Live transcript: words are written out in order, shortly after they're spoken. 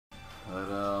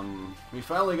But we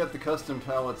finally got the custom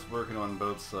palettes working on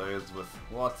both sides with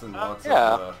lots and lots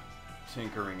yeah. of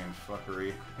tinkering and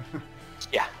fuckery.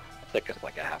 Yeah, I think it's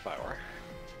like a half hour.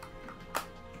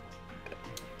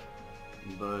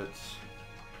 But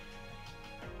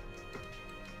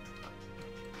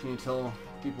can you tell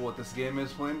people what this game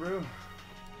is, Planebro?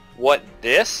 What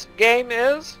this game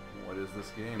is? What is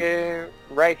this game?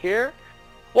 Right here?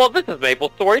 Well, this is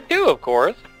Maple Story 2, of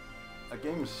course. A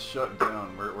game's shut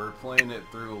down. We're playing it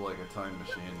through like a time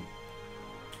machine.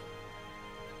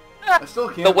 I still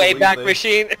can't The Wayback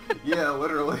Machine. Yeah,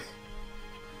 literally.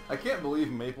 I can't believe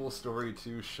Maple Story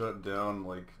 2 shut down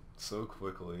like so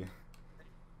quickly.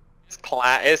 It's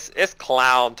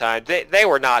clown time. They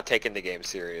were not taking the game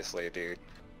seriously, dude.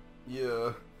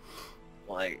 Yeah.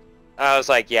 Like, I was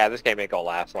like, yeah, this game ain't gonna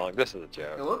last long. This is a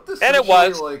joke. It looked and it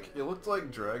was like it looked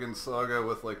like Dragon Saga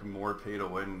with like more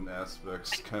pay-to-win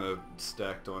aspects kind of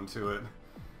stacked onto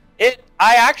it.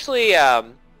 I actually,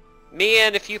 me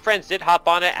and a few friends did hop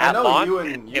on it at launch.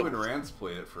 I know you and Rance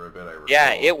played it for a bit. I recall.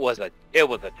 Yeah, it was a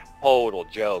total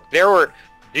joke. There were,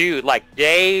 dude, like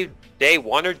day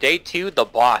 1 or day 2, the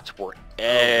bots were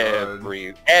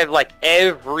every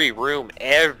room,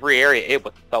 every area. It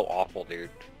was so awful,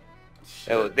 dude.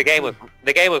 The game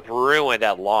was ruined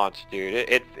at launch, dude.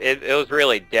 It was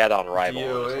really dead on arrival.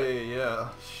 DOA, yeah,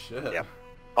 shit. Yeah,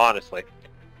 honestly.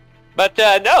 But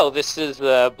no, this is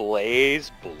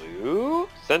Blaze Blue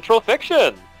Central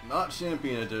Fiction. Not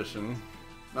Champion Edition.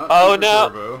 Not oh Super no!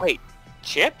 Turbo. Wait,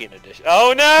 Champion Edition.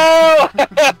 Oh no!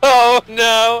 Oh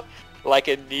no! Like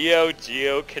a Neo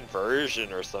Geo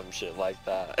conversion or some shit like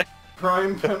that.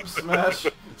 Prime Pimp Smash,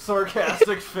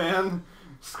 sarcastic fan,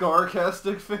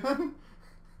 scarcastic fan.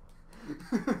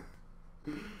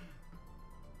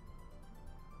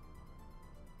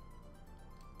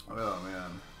 Oh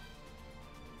man.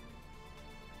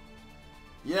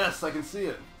 Yes, I can see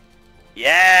it.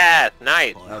 Yes,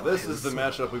 nice. Now this is the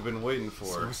matchup we've been waiting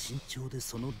for.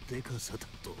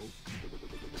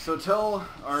 So tell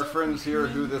our friends here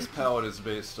who this palette is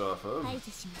based off of.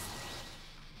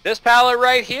 This palette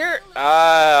right here?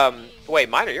 Wait,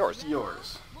 mine or yours?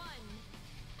 Yours.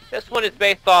 This one is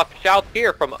based off Shout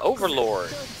Here from Overlord.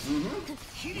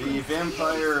 The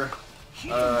vampire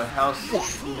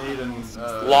house maiden.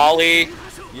 Lolly.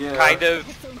 Yeah. Kind of.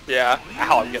 Yeah.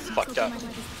 Ow, I'm getting fucked up.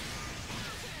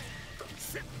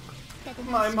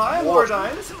 My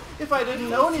Lordines, if I didn't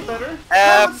know any better,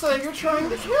 I would say you're trying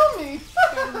to kill me.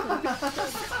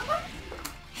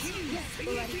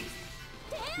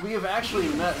 We have actually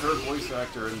met her voice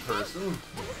actor in person.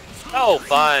 So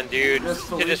fun, dude.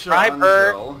 To describe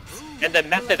her and the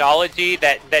methodology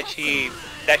that she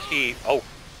oh.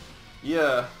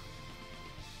 Yeah.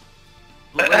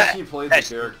 The way she played the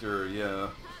character, yeah.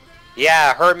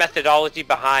 Yeah, her methodology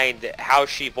behind how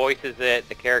she voices it,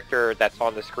 the character that's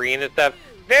on the screen and stuff,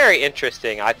 very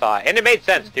interesting, I thought. And it made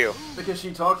sense, too. Because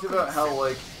she talked about how,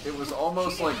 like, it was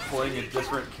almost like playing a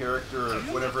different character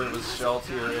whenever it was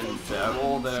Sheltier in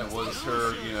battle than it was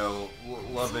her, you know,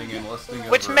 loving and listening.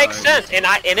 Which makes sense, and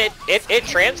it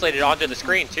translated onto the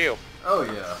screen, too. Oh,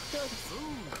 yeah.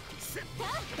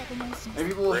 And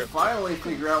people will finally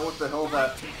figure out what the hell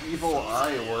that evil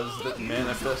eye was that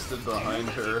manifested behind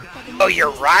her. Oh,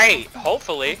 you're right!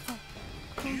 Hopefully.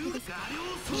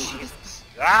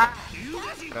 Ah.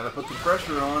 Gotta put the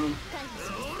pressure on.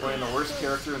 Playing the worst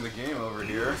character in the game over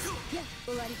here.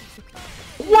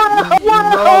 Whoa!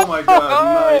 Oh my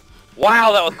god, nice.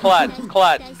 Wow, that was clutch.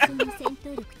 Clutch.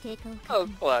 That was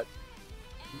clutch.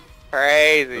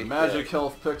 Crazy. The magic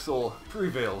health pixel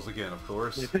prevails again, of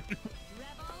course.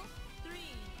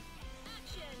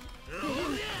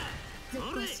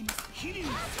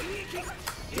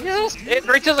 Yes, it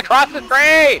reaches across the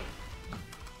screen!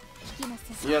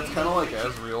 Yeah, it's kind of like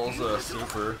Ezreal's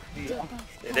super.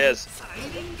 It is.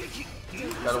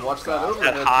 Gotta watch that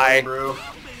overhead, high. bro.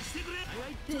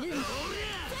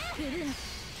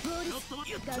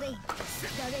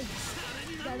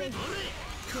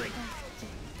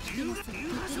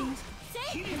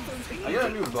 I got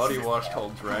a new body wash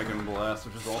called Dragon Blast,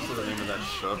 which is also the name of that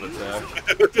shove attack.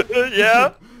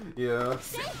 Yeah? Yeah.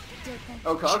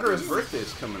 Oh, Kagura's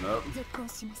birthday's coming up.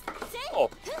 Oh,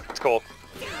 it's cool.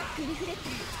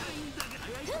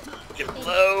 Get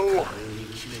low.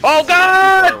 Oh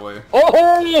god!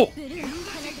 Oh!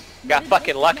 Got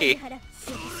fucking lucky.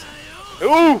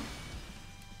 Ooh!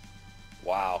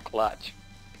 Wow, clutch.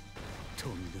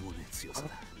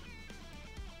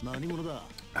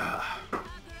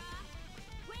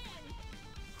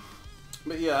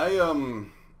 But yeah,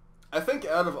 I think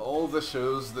out of all the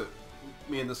shows that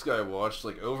me and this guy watched,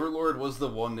 like, Overlord was the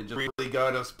one that just really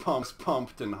got us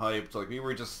pumped and hyped. Like, we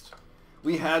were just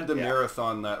we had to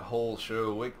marathon that whole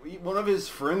show. Like, one of his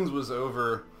friends was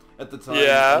over at the time,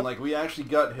 and like we actually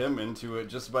got him into it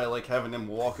just by like having him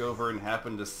walk over and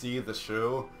happen to see the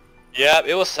show. Yeah,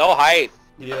 it was so hype.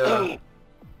 Yeah.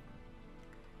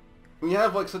 We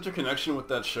have like such a connection with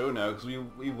that show now because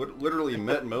we literally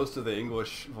met most of the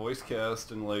English voice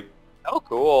cast and like. Oh,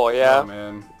 cool! Yeah. Oh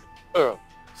man.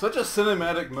 Such a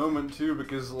cinematic moment too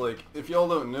because like if y'all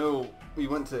don't know, we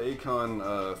went to A-Kon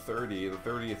 30, the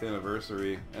 30th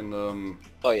anniversary, and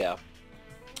Oh yeah.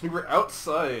 we were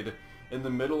outside in the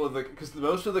middle of the because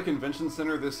most of the convention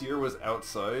center this year was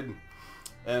outside,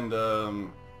 and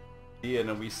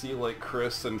and we see like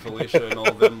Chris and Felicia and all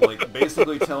of them like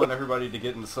basically telling everybody to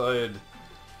get inside.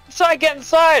 So I get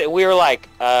inside, and we were like,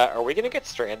 "Are we gonna get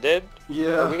stranded?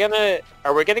 Yeah.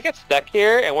 Are we gonna get stuck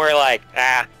here?" And we're like,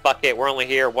 "Ah, fuck it. We're only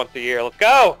here once a year. Let's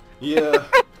go." Yeah.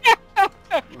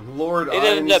 Lord It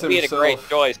ended up Ines being a great himself.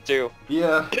 choice too.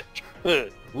 Yeah.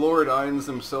 Lord Ines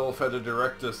himself had to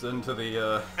direct us into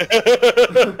the.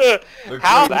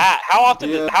 How often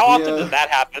Yeah, does that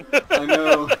happen? I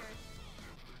know.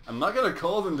 I'm not gonna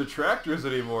call them detractors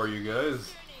anymore, you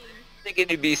guys. They're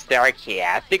gonna be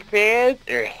sarcastic fans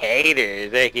or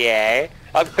haters, okay?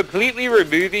 I'm completely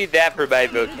removing that from my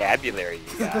vocabulary,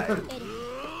 you guys.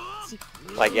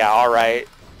 Like, yeah, alright.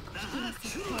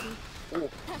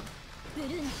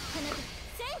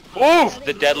 Oof!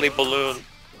 The deadly balloon.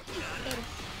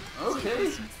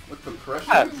 Okay. With the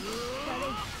pressure.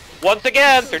 Once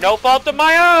again, through no fault of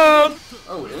my own!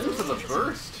 Oh, into the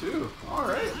burst, too.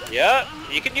 Alright. Yeah,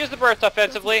 you can use the burst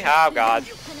offensively. Oh, God.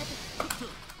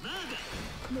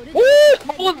 Woo!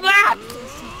 What was that?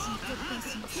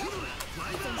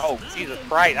 Oh, Jesus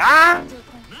Christ. Ah!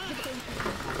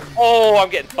 Oh, I'm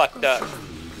getting fucked up.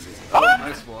 Oh,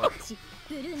 nice block.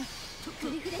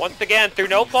 Once again, through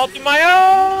no fault of my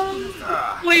own!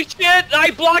 Holy shit!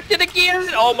 I blocked it again!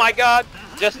 Oh my god!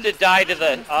 Just to die to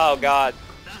the... Oh god.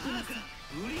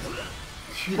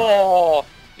 Oh!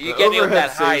 You get me with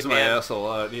that high, saves my man. ass a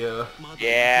lot, yeah.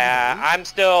 Yeah, I'm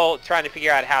still trying to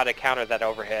figure out how to counter that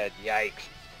overhead. Yikes.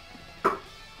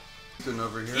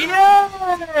 Over here.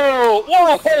 Yo!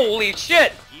 Whoa! Holy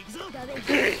shit!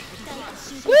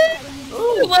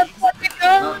 Woo! Let's fucking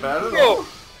go! Not bad at all.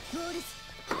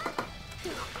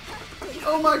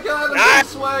 Oh my god, I'm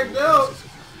getting swagged out!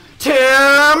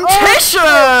 Temptation!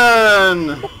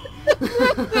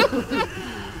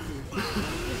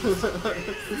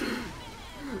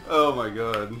 Oh my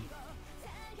god.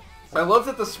 I love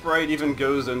that the sprite even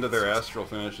goes into their astral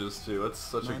finishes too. That's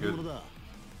such a good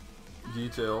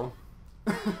detail.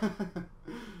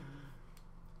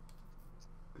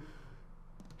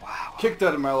 Wow. Kicked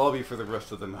out of my lobby for the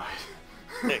rest of the night.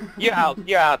 You're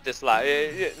out this lot.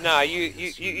 No,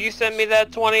 you send me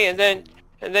that 20 and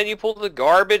then you pull the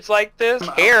garbage like this.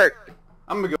 Here.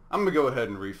 I'm gonna go ahead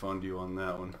and refund you on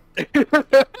that one.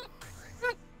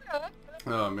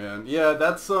 Oh man, yeah,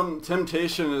 that's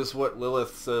temptation is what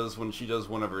Lilith says when she does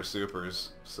one of her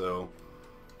supers. So.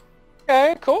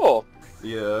 Okay, cool.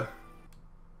 Yeah.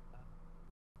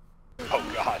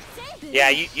 Oh god. Yeah,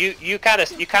 you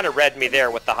kind of read me there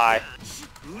with the high.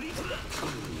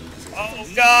 Oh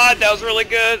god, that was really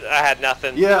good. I had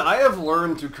nothing. Yeah, I have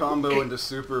learned to combo into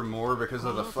super more because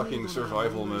of the fucking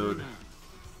survival mode.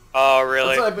 Oh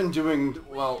really? That's what I've been doing,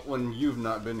 well, when you've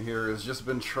not been here, is just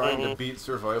been trying to beat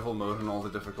survival mode and all the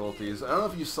difficulties. I don't know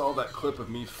if you saw that clip of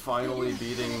me finally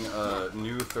beating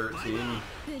New 13.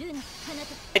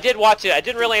 I did watch it. I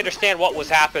didn't really understand what was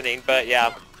happening, but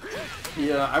yeah.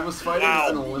 Yeah, I was fighting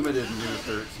an unlimited New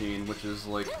 13, which is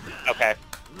like... Okay.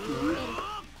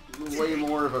 Way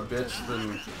more of a bitch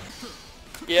than...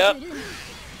 Yep.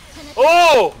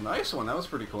 Oh! Nice one, that was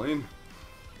pretty clean.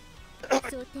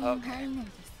 Okay.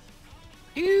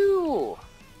 Phew!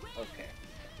 Okay.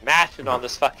 Mashing on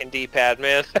this fucking D-pad,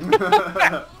 man.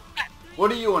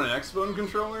 What are you on, an X-Bone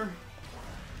controller?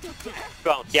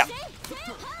 Bone, yeah.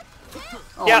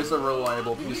 Always a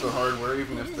reliable piece of hardware,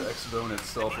 even if the X-Bone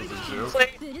itself is a joke. I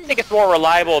think it's more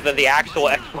reliable than the actual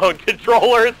Xbox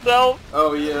controller itself.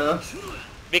 Oh yeah.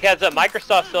 Because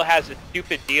Microsoft still has a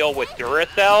stupid deal with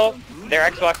Duracell. Their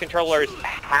Xbox controllers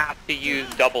have to use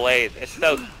AA's. It's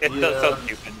so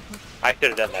stupid. I should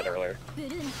have done that earlier.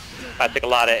 I took a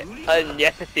lot of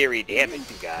unnecessary damage,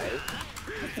 you guys.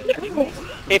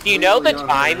 If you know the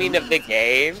timing of the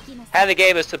game, how the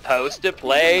game is supposed to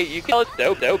play, you can tell it's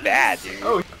so bad, dude.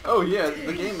 Oh yeah,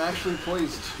 the game actually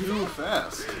plays too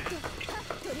fast.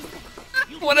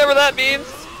 Whatever that means.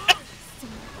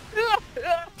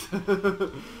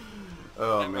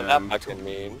 Oh man. What that fucking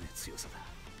mean.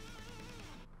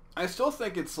 I still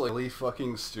think it's like really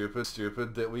fucking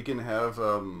stupid that we can have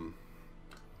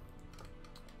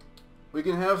We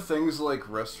can have things like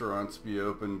restaurants be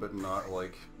open, but not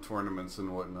like tournaments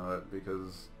and whatnot,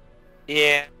 because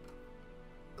Yeah.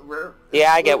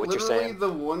 Yeah, I get what you're literally saying.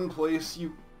 the one place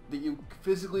that you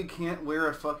physically can't wear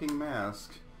a fucking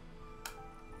mask.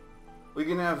 We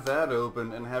can have that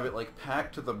open and have it like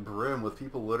packed to the brim with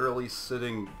people literally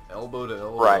sitting elbow to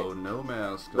elbow, Right. no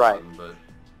mask Right. on, but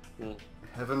Mm.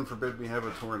 heaven forbid we have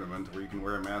a tournament where you can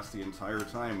wear a mask the entire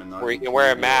time and not Where you can impede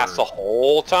wear a mask the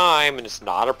whole time and it's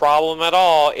not a problem at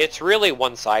all. It's really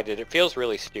one-sided. It feels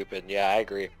really stupid. Yeah, I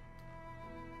agree.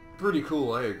 Pretty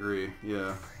cool, I agree,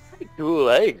 yeah. Cool,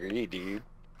 I agree, dude.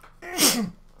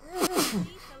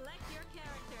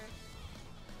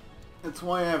 It's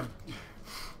why I've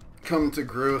come to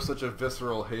grow such a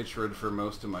visceral hatred for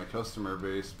most of my customer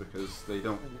base, because they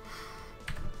don't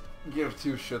give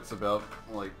two shits about,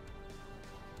 like,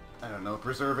 I don't know,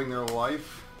 preserving their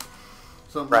life?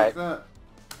 Something like that?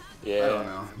 Yeah. I don't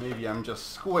know. Maybe I'm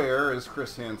just square, as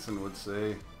Chris Hansen would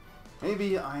say.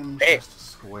 Maybe I'm Hey.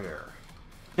 just square.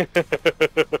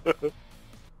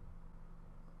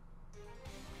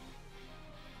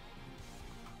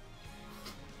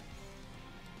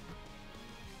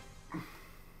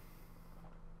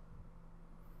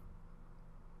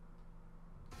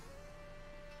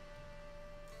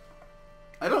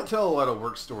 I don't tell a lot of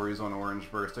work stories on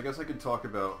Orange Burst. I guess I could talk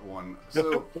about one.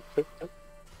 So,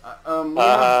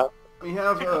 we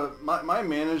have my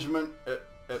management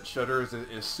at Shutters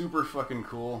is super fucking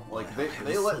cool. Like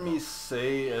they let me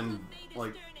say and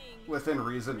like within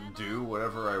reason do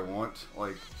whatever I want.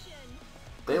 Like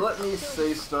they let me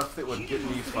say stuff that would get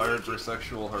me fired for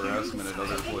sexual harassment at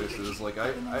other places. Like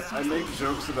I make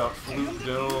jokes about Flute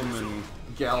Dome and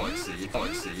Galaxy,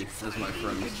 as my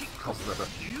friend calls it.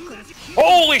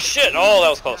 Holy shit! Oh, that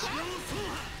was close.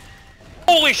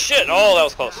 Holy shit! Oh, that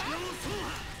was close.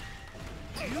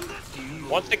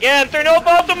 Once again, through no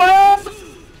fault of my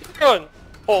own!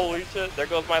 Holy shit, there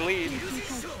goes my lead.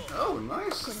 Oh,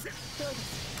 nice.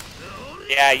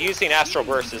 Yeah, using Astral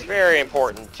Burst is very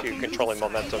important to controlling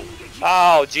momentum.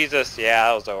 Oh, Jesus, yeah,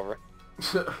 that was over.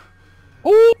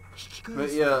 Woo!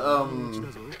 But yeah,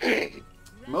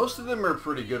 most of them are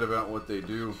pretty good about what they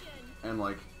do, and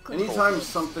like, anytime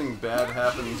something bad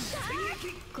happens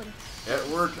at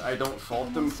work, I don't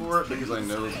fault them for it, because I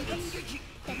know it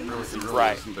really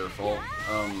Right. isn't their fault.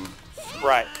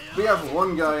 Right. We have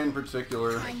one guy in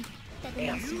particular,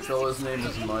 so his name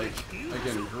is Mike.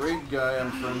 Again, great guy,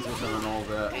 I'm friends with him and all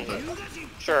that, but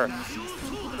Sure.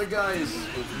 the guy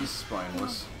he's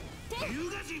spineless.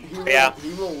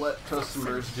 He will let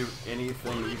customers do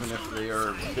anything, even if they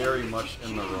are very much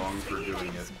in the wrong for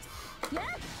doing it.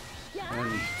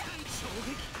 And,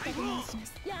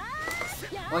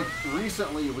 like,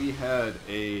 recently we had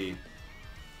a...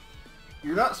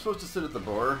 You're not supposed to sit at the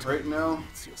bar right now.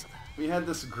 We had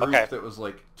this group that was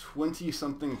like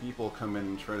 20-something people come in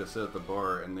and try to sit at the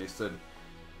bar, and they said,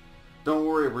 don't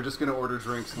worry, we're just going to order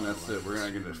drinks and that's it. We're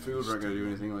not going to get food, we're not going to do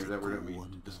anything like that. We're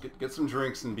going to just get some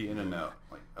drinks and be in and out.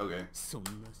 Like, okay. So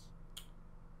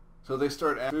they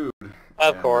start asking food.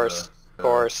 Of course. Of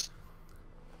course.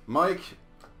 Mike's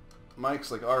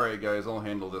like, alright guys, I'll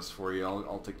handle this for you.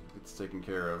 I'll take it's taken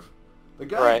care of. The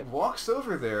guy walks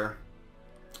over there,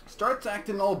 starts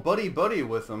acting all buddy-buddy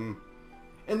with them,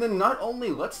 and then not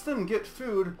only lets them get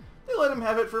food, they let him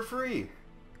have it for free.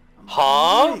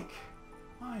 Huh?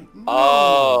 Mike, no.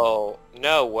 Oh,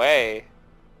 no way.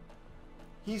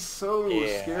 He's so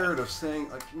scared of saying,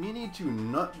 like, you need to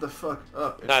nut the fuck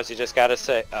up. Sometimes you just gotta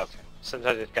say, okay.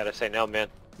 Sometimes you just gotta say, no, man.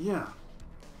 Yeah.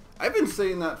 I've been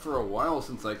saying that for a while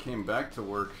since I came back to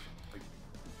work. Like,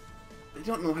 they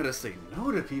don't know how to say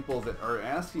no to people that are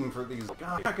asking for these. God,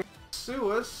 you're not gonna sue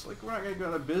us. Like, we're not gonna go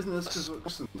out of business because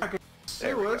you're not gonna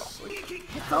sue us. Like,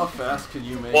 how fast can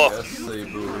you make us say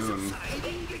balloon?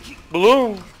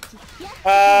 Balloon.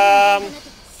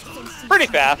 Pretty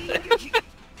fast.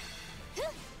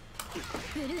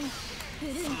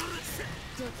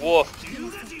 Woof.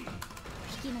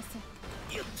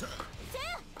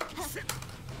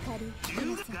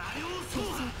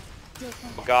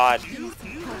 Oh God.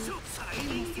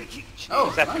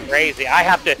 Oh, That's nice. crazy. I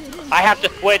have to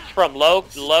switch from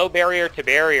low barrier to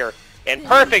barrier in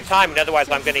perfect timing, otherwise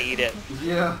I'm gonna eat it.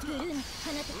 Yeah.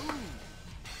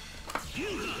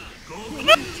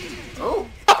 Oh.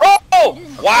 Oh!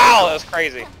 Wow, that was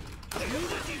crazy.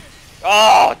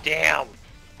 Oh, damn.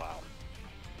 Wow.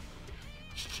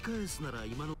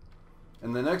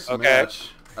 In the next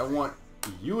match, I want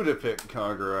you to pick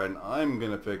Kagura, and I'm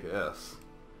gonna pick S.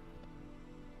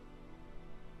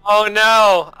 Oh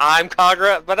no, I'm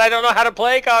Kagura, but I don't know how to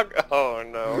play Kagura. Oh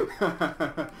no.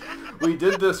 We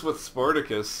did this with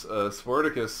Spartacus.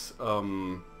 Spartacus,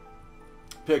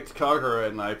 picked Kagura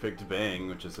and I picked Bang,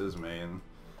 which is his main.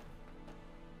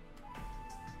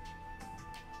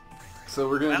 So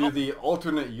we're gonna do the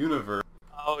alternate universe.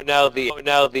 Oh no, the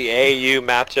AU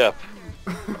matchup.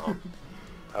 Oh.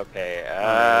 Okay,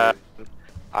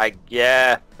 I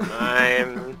guess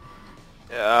I'm...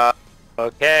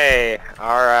 okay,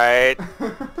 alright.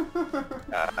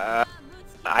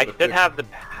 I should have the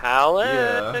palette?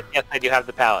 Yeah. Yes, I do have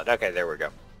the palette. Okay, there we go.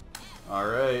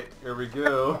 Alright, here we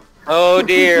go. Oh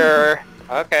dear.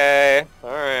 Okay,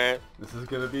 alright. This is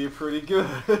gonna be pretty good.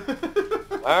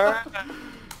 Alright.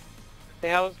 See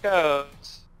how it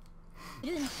goes.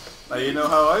 Now you know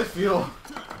how I feel.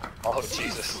 Oh,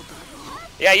 Jesus.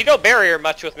 Yeah, you don't barrier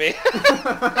much with me.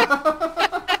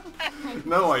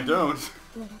 No, I don't.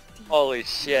 Holy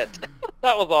shit.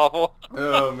 That was awful.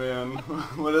 Oh man,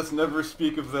 let us never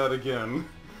speak of that again.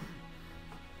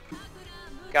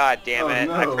 God damn it.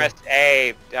 Oh, I no. pressed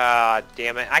A. God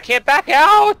damn it. I can't back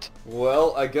out!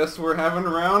 Well, I guess we're having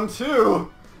round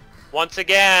 2. Once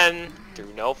again,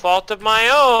 through no fault of my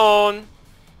own.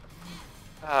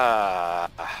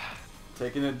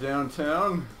 Taking it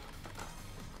downtown.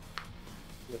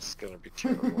 This is gonna be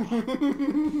terrible.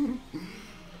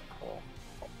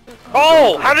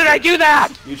 Oh! How did I do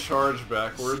that? You charge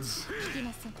backwards.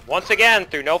 Once again,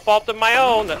 through no fault of my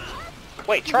own.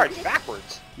 Wait, charge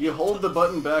backwards? You hold the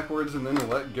button backwards and then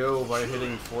let go by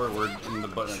hitting forward and the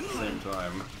button at the same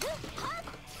time.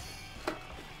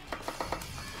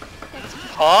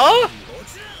 Huh?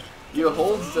 You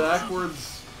hold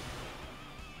backwards.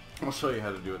 I'll show you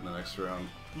how to do it in the next round.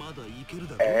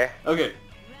 Okay. Okay.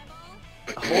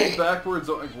 Hold backwards,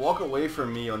 like walk away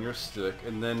from me on your stick,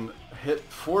 and then hit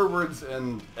forwards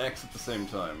and X at the same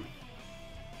time.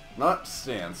 Not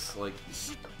stance, like,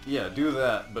 yeah, do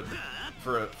that, but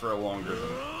for a longer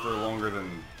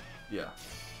than, yeah.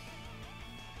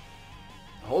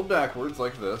 Hold backwards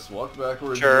like this, walk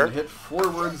backwards, Sure. and then hit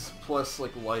forwards plus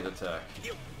like light attack.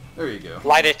 There you go.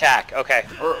 Light attack, okay.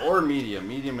 Or medium.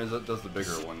 Medium does the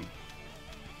bigger one.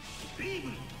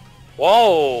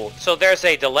 Whoa, so there's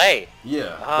a delay. Yeah,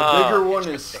 the Oh, bigger one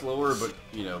is slower, but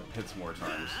you know hits more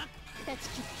times.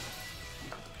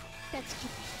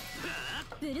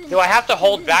 Do I have to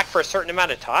hold back for a certain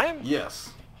amount of time?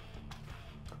 Yes.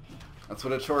 That's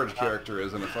what a charge character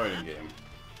is in a fighting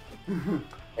game.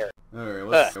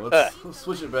 Alright, let's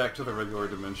switch it back to the regular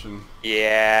dimension.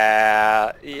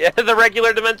 Yeah, the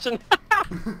regular dimension.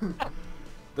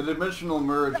 The dimensional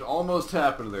merge almost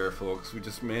happened there, folks. We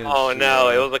just managed Oh to, no,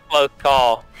 it was a close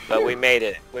call, but we made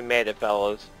it. We made it,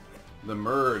 fellas. The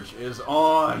merge is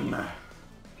on!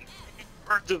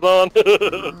 Merge is on.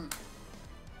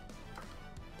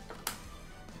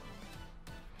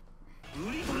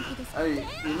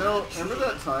 You know, remember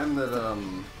that time that,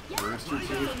 Rooster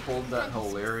Teeth pulled that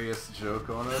hilarious joke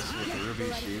on us with Ruby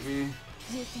Chibi?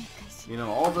 You know,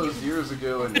 all those years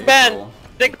ago in It's been April.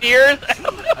 6 years.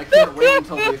 I can't wait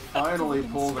until they finally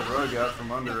pull the rug out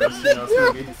from under us. You know, it's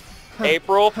gonna be...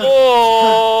 April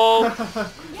Fool.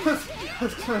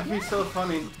 It's gonna be so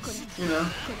funny, you know,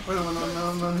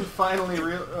 when they finally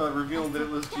revealed that it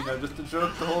was, you know, just a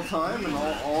joke the whole time, and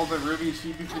all the Ruby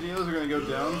Chibi videos are gonna go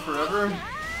down forever.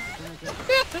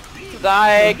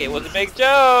 Psych, it was a big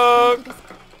joke.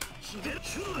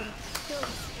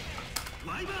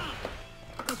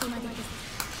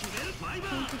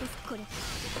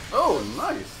 Oh,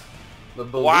 nice! The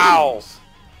balloons. Wow.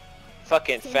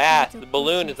 Fucking fast. The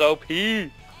balloon is OP.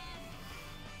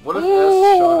 What if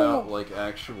S shot out like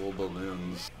actual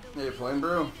balloons? Hey,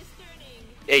 Planebro.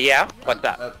 Yeah? What's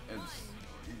that?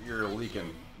 You're leaking.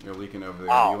 You're leaking over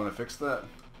there. Oh. Do you want to fix that?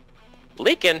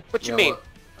 Leaking? What you mean?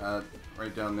 Look,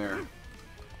 right down there.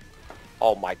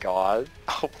 Oh my god.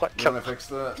 Oh my You god. want to fix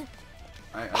that?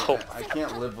 Oh. I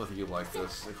can't live with you like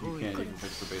this if you can't even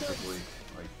fix the basic leak.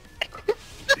 Like,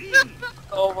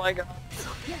 Oh my god.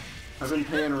 I've been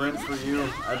paying rent for you.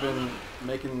 I've been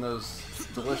making those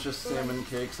delicious salmon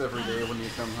cakes every day when you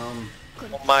come home.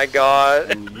 Oh my god.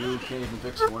 And you can't even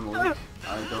fix one leak.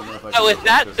 I don't know if I can Oh, is fix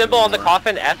that this symbol on the anymore.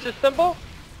 coffin S's symbol?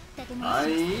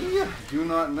 I do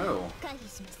not know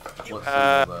what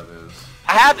symbol that is.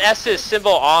 I have S's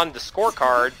symbol on the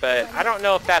scorecard, but I don't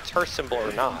know if that's her symbol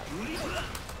or not.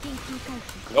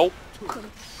 Nope.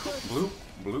 Bloop,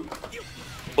 bloop.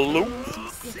 Bloop.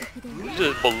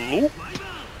 Just bloop.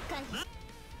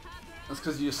 That's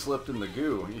because you slipped in the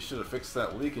goo. You should have fixed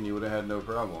that leak and you would have had no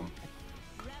problem.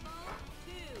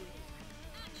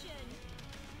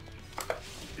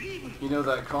 You know,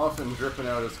 that coffin dripping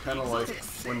out is kind of like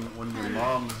when your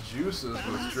mom's juices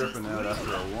was dripping out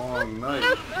after a long night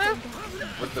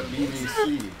with the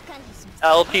BBC.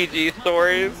 LPG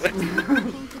stories.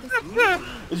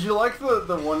 Did you like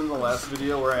the one in the last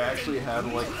video where I actually had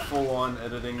like full-on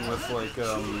editing with like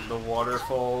the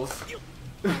waterfalls?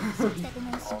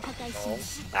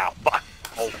 Ow, fuck.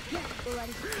 Oh.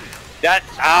 That,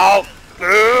 ow!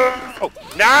 Oh,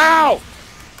 no!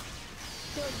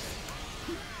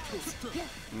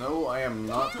 No, I am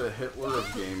not the Hitler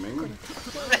of gaming.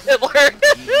 Hitler!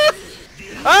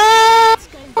 Ah!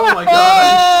 Oh my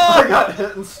god, I got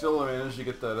hit and still managed to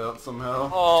get that out somehow.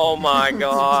 Oh my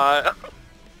god.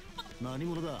 Oh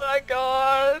my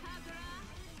god.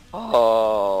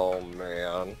 Oh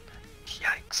man.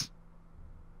 Yikes.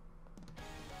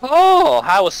 Oh,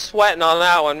 I was sweating on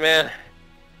that one, man.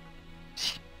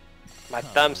 My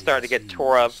thumb's starting to get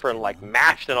tore up from like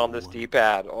mashing on this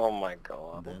D-pad. Oh my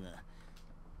god.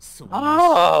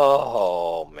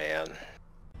 Oh man.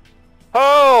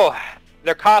 Oh,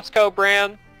 they're Costco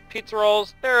brand pizza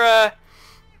rolls. They're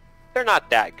not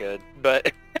that good,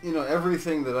 but you know,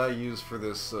 everything that I use for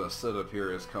this setup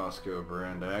here is Costco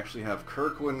brand. I actually have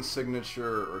Kirkland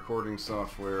Signature recording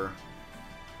software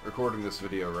recording this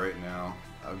video right now.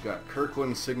 I've got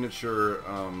Kirkland Signature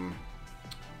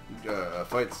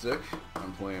fight stick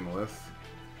I'm playing with.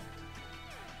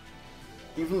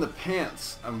 Even the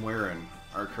pants I'm wearing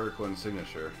are Kirkland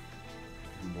Signature.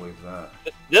 I can believe that.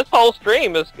 This whole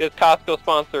stream is Costco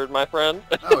sponsored, my friend.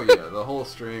 Oh yeah, the whole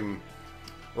stream.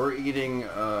 We're eating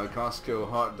Costco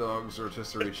hot dogs,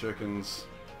 rotisserie chickens.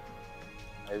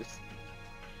 Nice.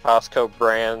 Costco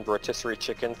brand rotisserie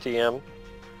chicken TM.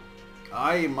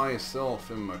 I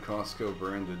myself am a Costco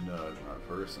branded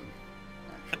person,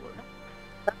 actually.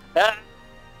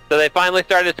 So they finally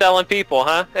started selling people,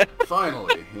 huh?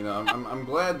 Finally, you know, I'm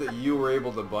glad that you were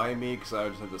able to buy me, because I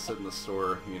just had to sit in the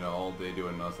store, you know, all day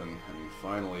doing nothing. And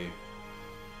finally,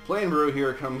 Planebro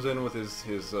here comes in with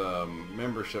his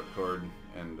membership card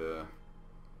and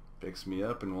picks me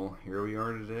up, and well, here we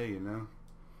are today, you know.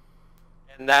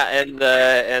 And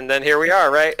then here we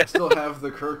are, right? I still have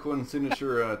the Kirkland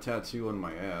Signature tattoo on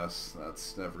my ass.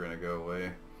 That's never gonna go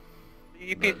away.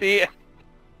 EPC, the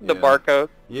yeah. barcode.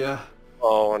 Yeah.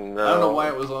 Oh no. I don't know why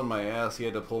it was on my ass. He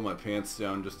had to pull my pants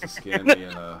down just to scan me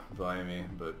and buy me,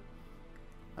 but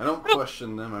I don't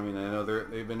question them. I mean, I know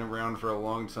they've been around for a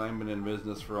long time, been in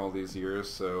business for all these years,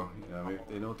 so you know,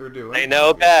 they know what they're doing. They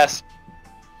know best.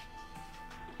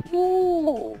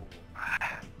 Ooh.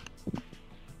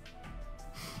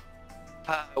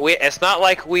 It's not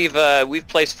like we've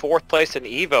placed 4th place in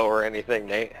Evo or anything,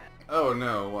 Nate. Oh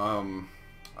no,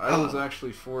 I was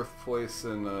actually 4th place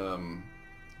in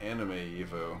Anime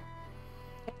Evo,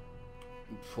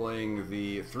 playing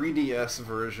the 3DS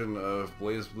version of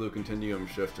BlazBlue Continuum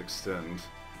Shift Extend.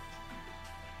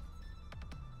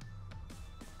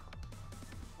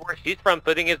 Where she's from,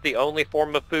 pudding is the only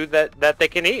form of food that they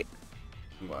can eat.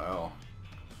 Wow.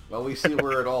 Well, we see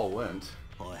where it all went.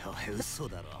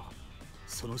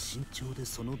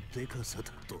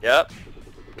 Yep.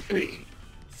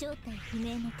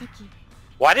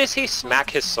 Why does he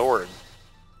smack his sword?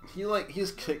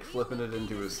 He's kick flipping it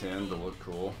into his hand to look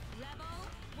cool.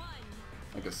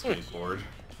 Like a skateboard.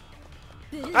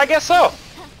 I guess so.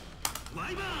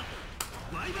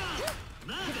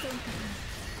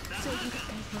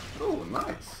 Oh,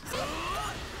 nice.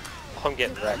 I'm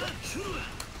getting wrecked.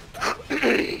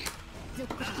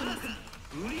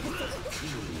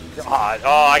 God,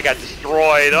 oh, I got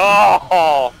destroyed.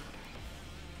 Oh!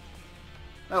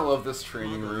 I love this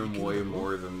training room way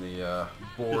more than the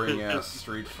boring-ass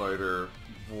Street Fighter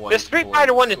white The Street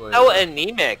Fighter one is so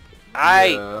anemic.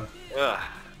 Yeah.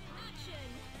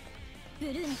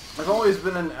 I've always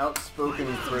been an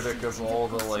outspoken critic of all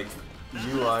the, like,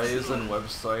 UIs and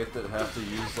website that have to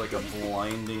use, like, a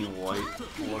blinding white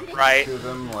look to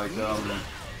them. Like,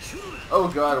 oh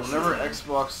god, whenever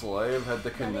Xbox Live had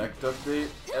the Connect update,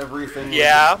 everything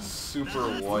was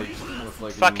super white with,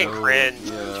 like, fucking cringe.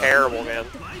 Yeah. Terrible, man.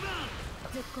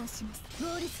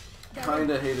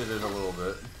 Kinda hated it a little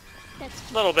bit.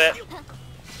 A little bit.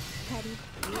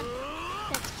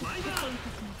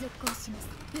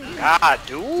 God,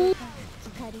 dude.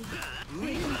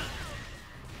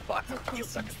 Fuck.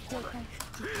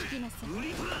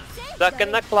 Stuck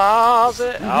in the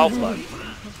closet. Oh, fuck.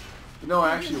 You know,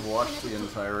 I actually watched the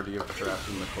entirety of Trapped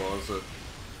in the Closet.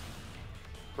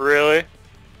 Really?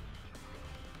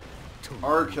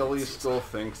 R. Kelly still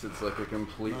thinks it's like a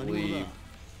completely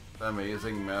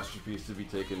amazing masterpiece to be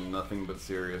taken nothing but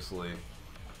seriously.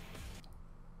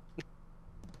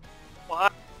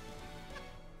 What?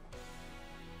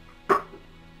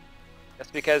 That's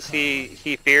because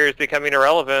he fears becoming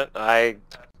irrelevant.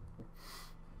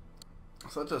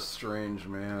 Such a strange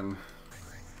man.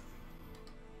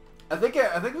 I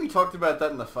think we talked about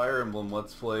that in the Fire Emblem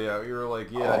Let's Play. You were like,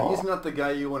 yeah, he's not the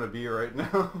guy you want to be right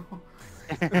now.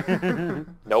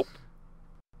 Nope.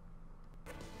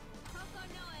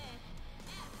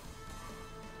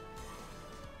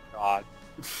 God.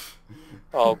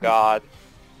 Oh God.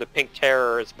 The pink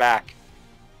terror is back.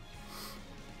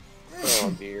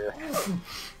 Oh dear.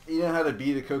 You know how to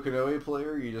beat a Kokonoe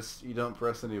player? You don't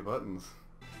press any buttons.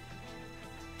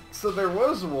 So there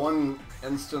was one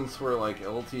instance where like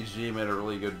LTG made a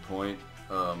really good point.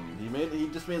 He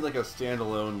just made like a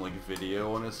standalone like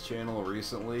video on his channel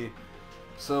recently.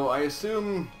 So I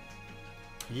assume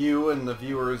you and the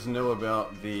viewers know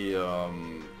about the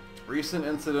recent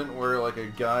incident where like a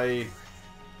guy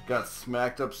got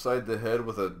smacked upside the head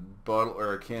with a bottle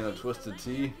or a can of Twisted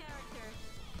Tea.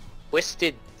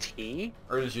 Twisted Tea?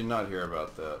 Or did you not hear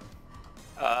about that?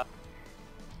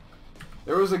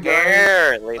 There was a guy,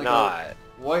 apparently like not. a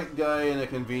white guy in a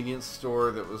convenience store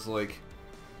that was like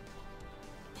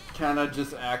kind of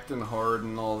just acting hard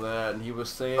and all that, and he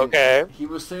was saying like nigga. He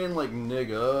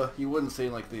wasn't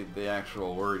saying like the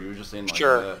actual word. He was just saying like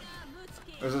that.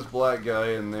 There's this black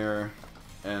guy in there,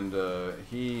 and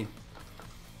he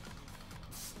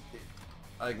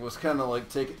like was kind of like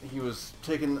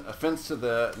taking offense to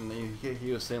that, and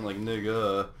he was saying like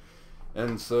nigga,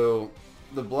 and so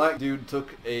the black dude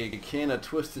took a can of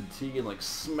Twisted Tea and like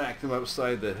smacked him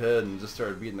upside the head and just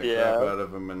started beating the crap out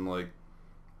of him, and like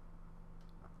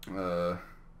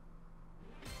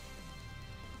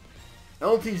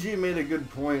LTG made a good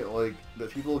point, like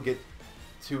that people get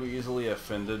too easily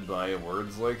offended by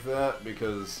words like that,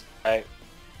 because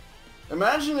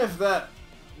imagine if that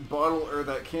bottle or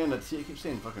that can of tea, I keep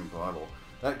saying fucking bottle,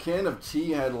 that can of tea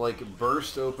had like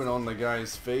burst open on the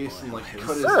guy's face and like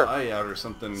cut his eye out or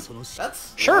something.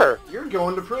 That's you're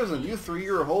going to prison. You threw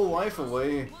your whole life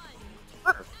away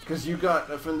because you got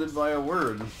offended by a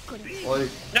word. Like,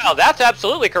 no, that's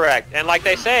absolutely correct. And like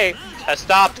they say, a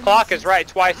stopped clock is right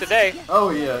twice a day.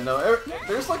 Oh yeah, no,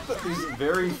 there's like these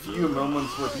very few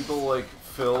moments where people like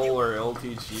Phil or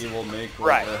LTG will make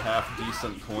like a half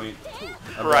decent point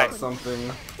about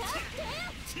something.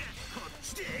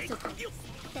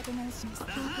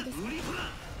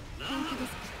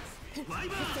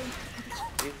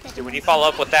 When you follow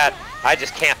up with that, I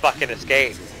just can't fucking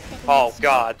escape. Oh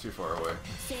God. Too far away.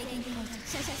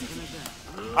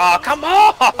 Oh, come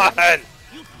on!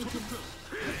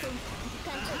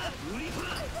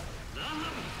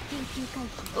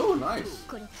 Oh, nice.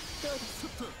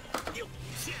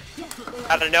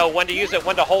 Gotta know when to use it,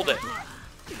 when to hold it.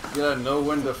 You gotta know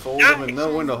when to fold them and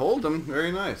know when to hold them.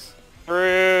 Very nice.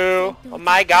 True. Oh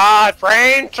my God,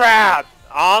 frame trap!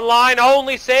 Online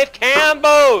only, safe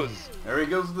cambos! There he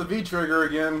goes with the V trigger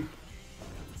again.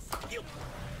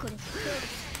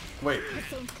 Wait,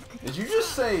 did you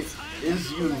just say,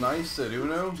 is you nice at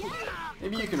Uno?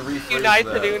 Maybe you can rephrase you nice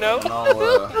that, at Uno? and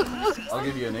I'll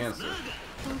give you an answer.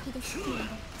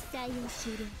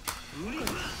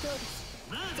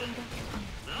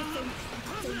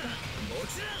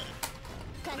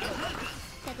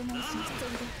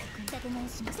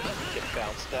 Get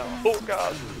bounced out. Oh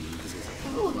God.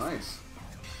 Oh, nice.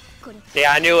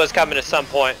 Yeah, I knew it was coming at some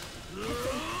point.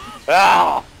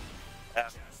 Oh!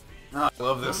 I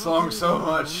love this song so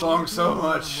much.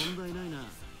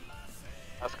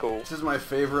 That's cool. This is my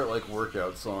favorite like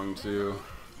workout song too.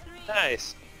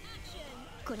 Nice.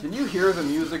 Can you hear the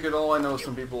music at all? I know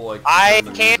some people like. I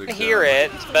can't hear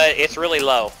it, but it's really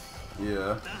low.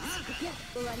 Yeah.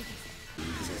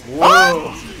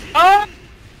 Whoa! Oh!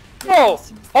 Oh!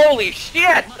 Holy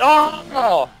shit!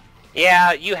 Oh!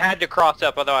 Yeah, you had to cross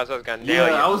up, otherwise I was gonna nail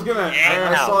you. Yeah, I was gonna.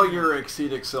 I saw your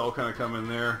Exceed Excel kind of come in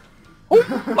there. Well,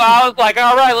 I was like,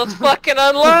 alright, let's fucking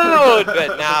unload!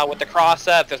 But now, with the cross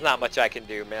up, there's not much I can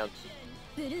do, man.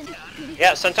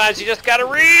 Yeah, sometimes you just gotta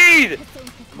read!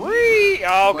 Read!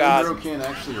 Oh God. Planebro can't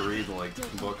actually read, like,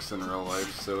 books in real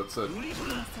life, so it's a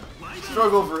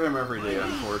struggle for him every day,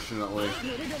 unfortunately.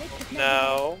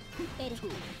 No.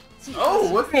 Oh,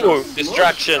 what the Ooh,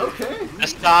 destruction. Okay. The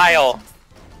style.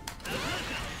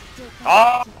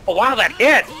 Oh, wow, that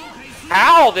hit!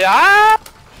 How the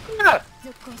Not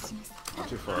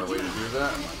too far away to do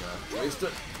that. I'm not gonna waste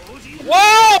it.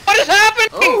 Whoa! What is happening?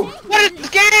 Oh. What is this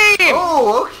game?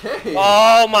 Oh, okay.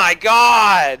 Oh my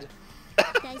God!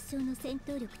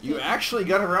 You actually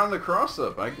got around the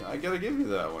cross-up. I gotta give you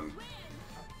that one.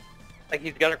 Like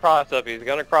he's gonna cross up, he's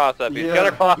gonna cross up, he's Yeah,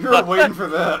 gonna cross you were up. waiting for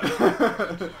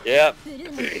that. Yep.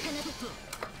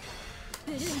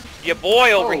 Your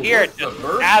boy over here what's just the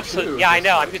burst absolutely. too? Yeah, I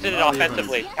know. I'm using it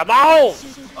offensively. Come on!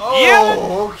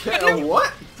 Oh, okay.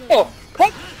 What? Oh,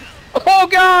 oh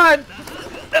God!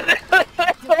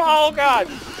 Oh God!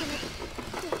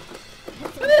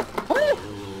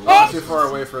 Not too far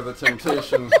away for the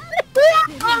temptation. What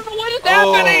is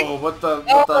happening? Oh, what the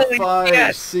Holy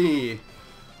 5C.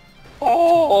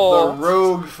 Oh. The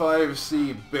Rogue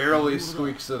 5C barely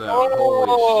squeaks it out. Oh.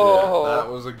 Holy shit.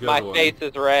 That was a good My one. face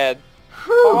is red.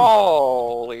 Whew.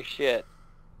 Holy shit.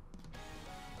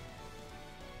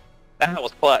 That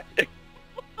was clutch.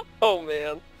 Oh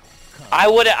man. I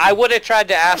would have tried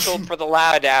to astral for the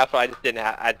loud astral. I just didn't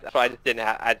have.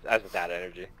 I just had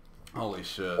energy. Holy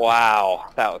shit.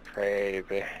 Wow, that was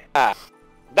crazy. Ah,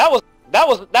 that was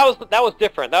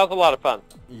different. That was a lot of fun.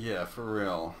 Yeah, for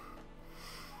real.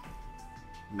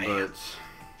 Man. But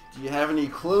do you have any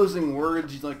closing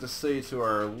words you'd like to say to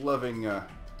our loving,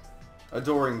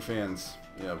 adoring fans?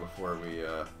 Yeah, before we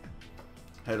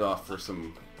head off for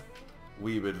some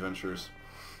weeb adventures.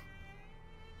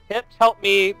 Tips help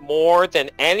me more than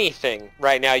anything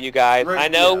right now, you guys. Right, I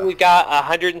know yeah. we got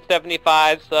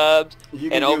 175 subs You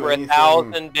can and do over anything.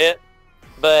 1,000 bits,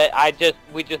 but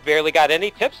we just barely got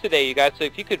any tips today, you guys. So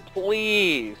if you could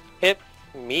please tip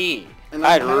me, And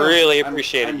I'd I'm kind of- really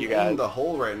appreciate it, I'm you in guys. the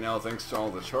hole right now thanks to all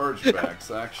the chargebacks,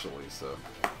 actually. So,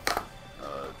 yeah,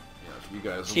 if you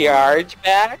guys Charge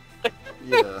back?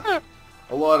 yeah,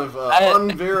 a lot of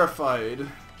unverified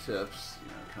tips,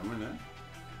 coming in.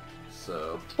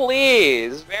 So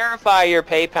Please verify your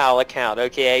PayPal account,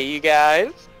 okay, you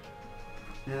guys?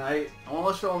 and I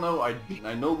want to let y'all know I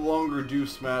no longer do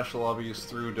Smash lobbies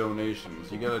through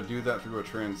donations. You gotta do that through a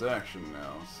transaction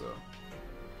now. So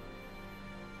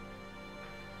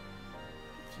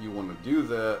if you want to do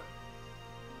that,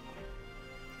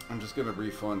 I'm just gonna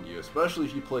refund you, especially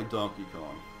if you play Donkey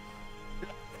Kong.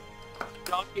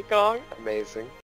 Donkey Kong? Amazing.